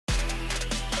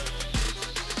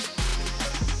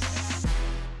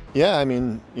Yeah, I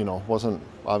mean, wasn't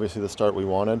obviously the start we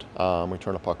wanted. We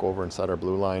turned a puck over and set our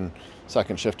blue line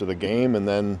second shift of the game, and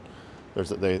then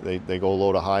they go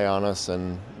low to high on us,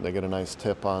 and they get a nice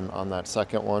tip on that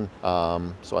second one.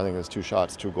 So I think it's 2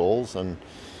 shots, 2 goals,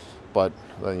 but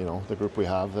the group we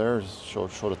have there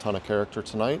showed a ton of character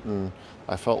tonight, and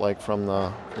I felt like from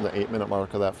the 8-minute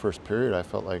mark of that first period, I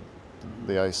felt like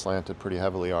the ice slanted pretty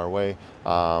heavily our way,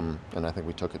 and I think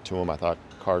we took it to them. I thought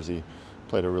Carsey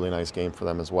played a really nice game for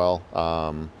them as well,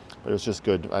 but it was just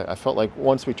good. I felt like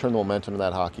once we turned the momentum of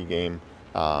that hockey game,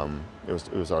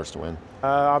 it was ours to win.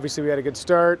 Obviously, we had a good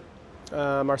start.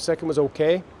 Our second was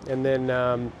okay, and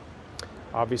then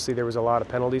obviously there was a lot of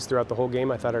penalties throughout the whole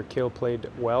game. I thought our kill played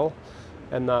well,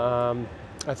 and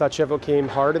I thought Sheffield came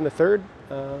hard in the third,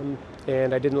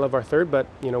 and I didn't love our third, but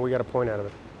we got a point out of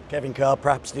it. Kevin Carr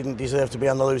perhaps didn't deserve to be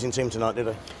on the losing team tonight, did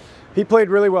he? He played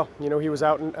really well. He was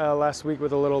out last week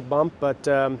with a little bump, but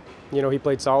he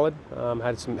played solid.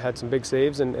 Had some big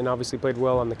saves, and obviously played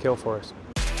well on the kill for us.